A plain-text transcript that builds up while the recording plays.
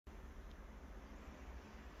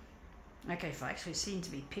Okay folks, we seem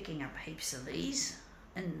to be picking up heaps of these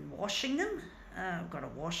and washing them. I've got to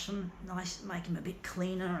wash them, nice, make them a bit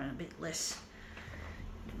cleaner and a bit less,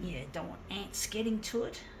 yeah, don't want ants getting to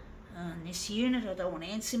it. In this unit, I don't want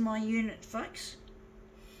ants in my unit, folks.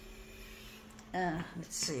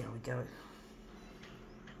 Let's see how we go.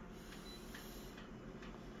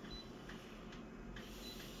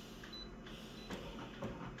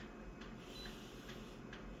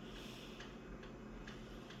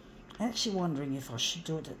 I'm actually wondering if I should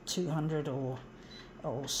do it at 200 or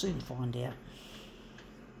I'll soon find out.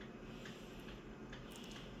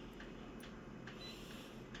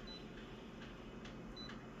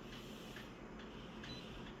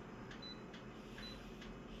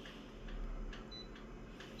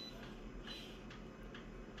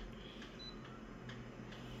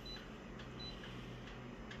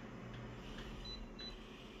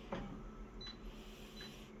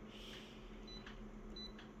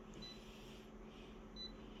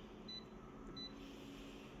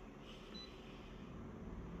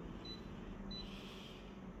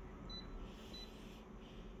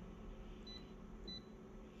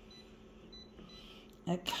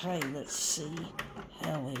 Okay, let's see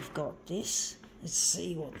how we've got this. Let's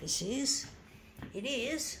see what this is. It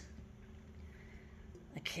is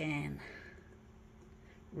a can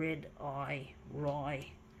Red Eye Rye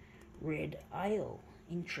Red Ale.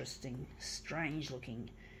 Interesting, strange looking,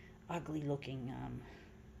 ugly looking,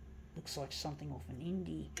 looks like something off an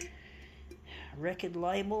indie record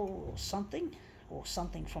label or something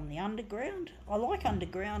from the underground. I like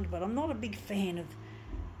underground, but I'm not a big fan of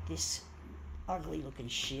this ugly looking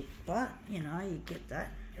shit, but you know, you get that.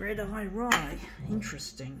 Red Eye Rye,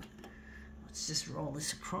 interesting. Let's just roll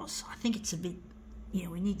this across. I think it's a bit, yeah,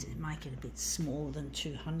 we need to make it a bit smaller than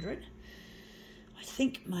 200. I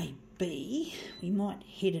think maybe we might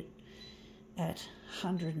hit it at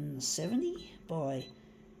 170 by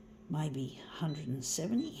maybe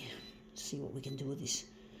 170. See what we can do with this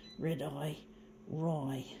Red Eye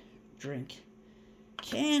Rye drink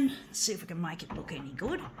can. See if we can make it look any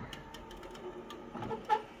good.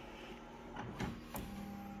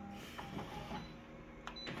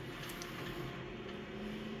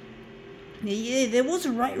 Yeah, there was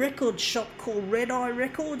a record shop called Red Eye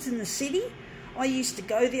Records in the city. I used to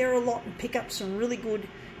go there a lot and pick up some really good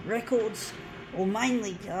records, or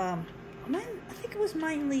mainly, I think it was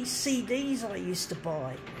mainly CDs I used to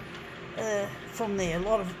buy from there. A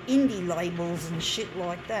lot of indie labels and shit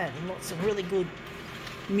like that, and lots of really good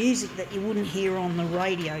music that you wouldn't hear on the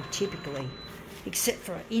radio typically, except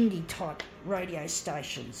for indie type radio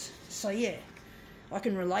stations. So yeah, I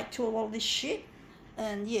can relate to a lot of this shit,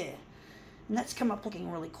 and yeah, and that's come up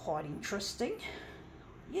looking really quite interesting.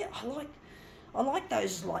 Yeah, I like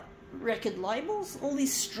those like record labels, all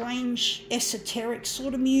this strange esoteric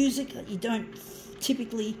sort of music that you don't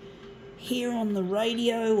typically hear on the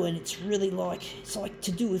radio, and it's really like, it's like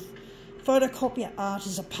to do with photocopier art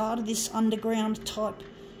as a part of this underground type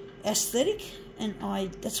aesthetic, and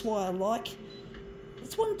that's why I like,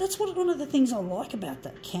 that's one of the things I like about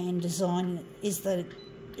that can design, is that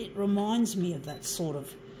it reminds me of that sort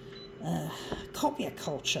of copier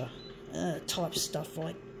culture type stuff,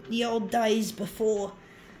 like the old days before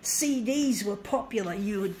CDs were popular.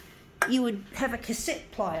 You would have a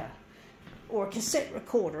cassette player or a cassette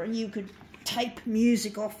recorder, and you could tape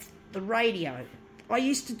music off the radio. I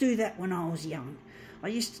used to do that when I was young. I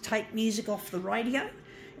used to tape music off the radio,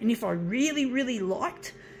 and if I really, really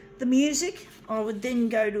liked the music, I would then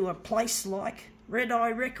go to a place like Red Eye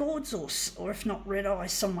Records, or if not Red Eye,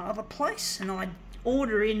 some other place, and I'd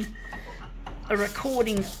order in a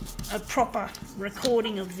recording, a proper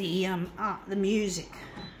recording of the music,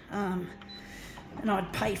 and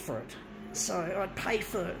I'd pay for it. So I'd pay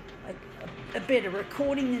for a better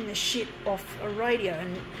recording than the shit off a radio,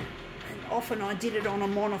 and often I did it on a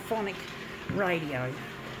monophonic radio.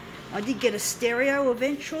 I did get a stereo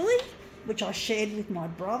eventually, which I shared with my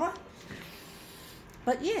brother.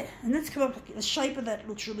 But yeah, and that's come up, the shape of that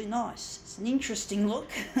looks really nice. It's an interesting look.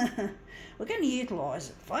 We're going to utilise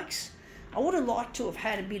it, folks. I would have liked to have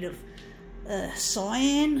had a bit of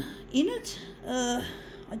cyan in it.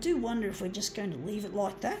 I do wonder if we're just going to leave it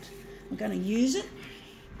like that. We're going to use it.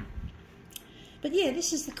 But yeah,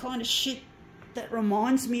 this is the kind of shit that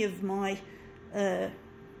reminds me of my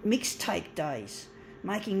mixtape days,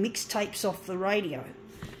 making mixtapes off the radio.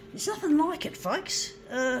 There's nothing like it, folks.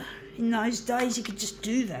 In those days, you could just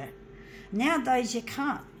do that. Nowadays, you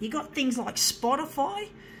can't. You got things like Spotify,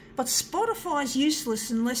 but Spotify's useless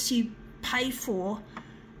unless you pay for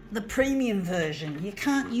the premium version. You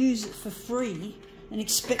can't use it for free and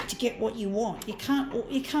expect to get what you want. You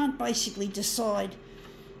can't basically decide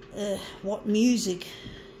what music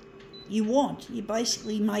you want. You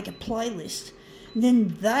basically make a playlist, and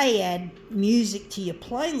then they add music to your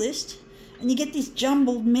playlist, and you get this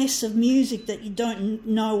jumbled mess of music that you don't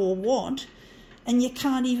know or want, and you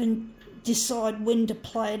can't even decide when to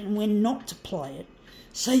play it and when not to play it.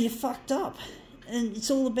 So you're fucked up. And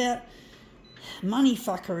it's all about money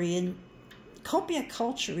fuckery, and copier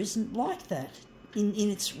culture isn't like that in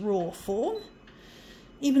its raw form.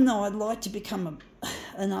 Even though I'd like to become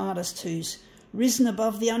an artist who's risen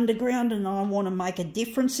above the underground and I want to make a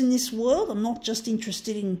difference in this world, I'm not just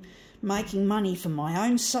interested in making money for my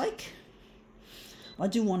own sake. I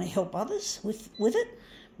do want to help others with it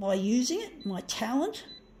by using it, my talent.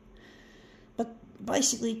 But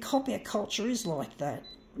basically, copier culture is like that.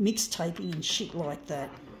 Mixtaping and shit like that,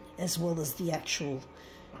 as well as the actual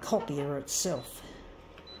copier itself.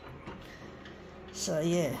 So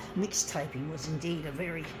yeah, mixtaping was indeed a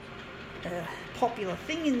very popular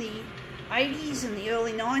thing in the 80s and the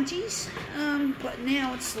early 90s, but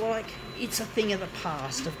now it's like it's a thing of the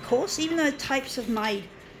past, of course. Even though tapes have made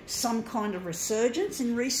some kind of resurgence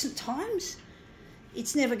in recent times,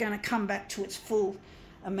 it's never going to come back to its full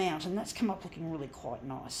amount, and that's come up looking really quite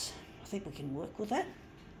nice. I think we can work with that.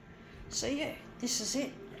 So yeah, this is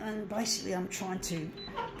it. And basically I'm trying to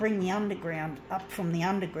bring the underground up from the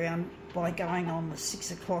underground by going on the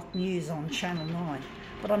 6 o'clock news on Channel 9.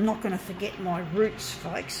 But I'm not going to forget my roots,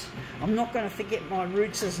 folks. I'm not going to forget my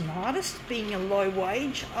roots as an artist, being a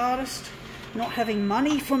low-wage artist, not having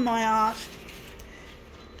money for my art,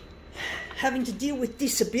 having to deal with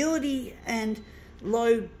disability and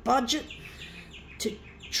low budget to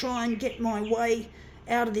try and get my way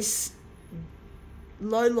out of this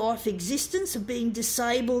low-life existence of being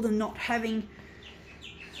disabled and not having...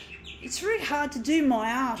 It's very hard to do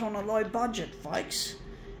my art on a low budget, folks.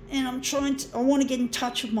 And I want to get in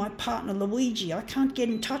touch with my partner Luigi. I can't get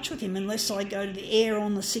in touch with him unless I go to the air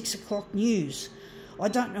on the 6 o'clock news. I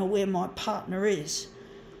don't know where my partner is.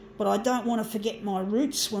 But I don't want to forget my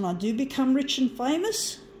roots when I do become rich and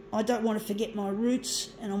famous. I don't want to forget my roots,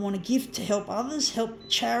 and I want to give to help others, help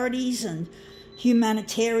charities and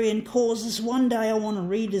humanitarian causes. One day I want to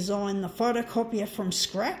redesign the photocopier from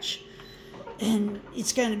scratch, and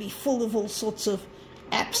it's going to be full of all sorts of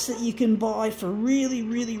apps that you can buy for really,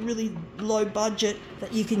 really, really low budget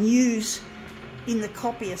that you can use in the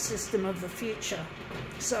copier system of the future.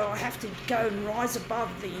 So I have to go and rise above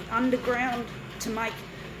the underground to make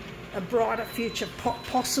a brighter future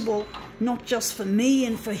possible, not just for me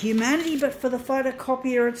and for humanity, but for the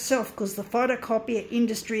photocopier itself, because the photocopier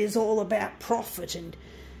industry is all about profit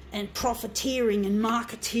and profiteering and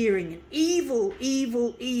marketeering and evil,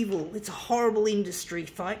 evil, evil. It's a horrible industry,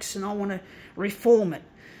 folks, and I want to reform it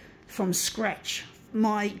from scratch.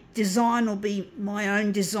 My design will be my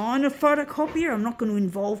own design of photocopier. I'm not going to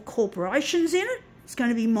involve corporations in it. It's going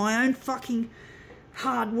to be my own fucking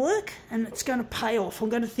hard work, and it's going to pay off. I'm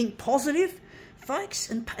going to think positive, folks,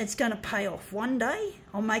 and it's going to pay off. One day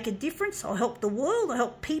I'll make a difference. I'll help the world. I'll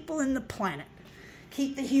help people and the planet.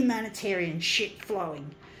 Keep the humanitarian shit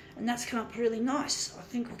flowing. And that's come up really nice. I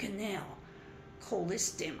think we can now call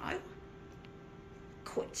this demo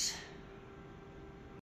quits.